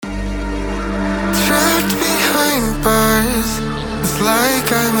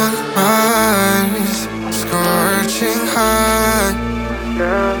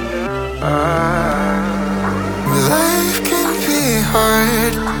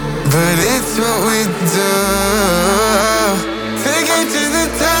but it's what we do to get to the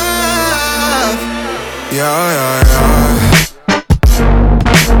top. Yeah, yeah, yeah.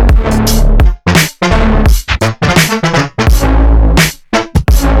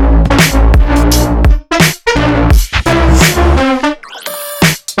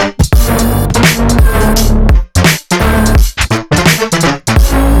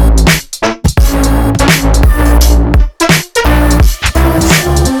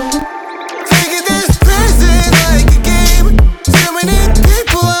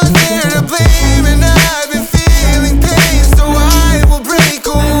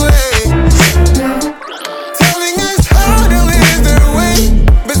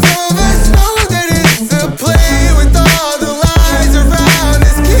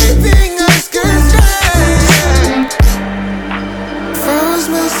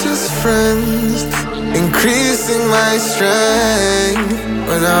 Friends, increasing my strength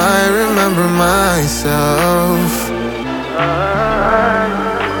when I remember myself.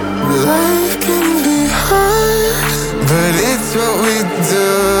 Life can be hard, but it's what we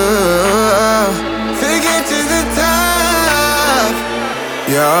do to get to the top.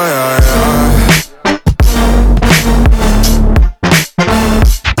 Yeah, yeah, yeah.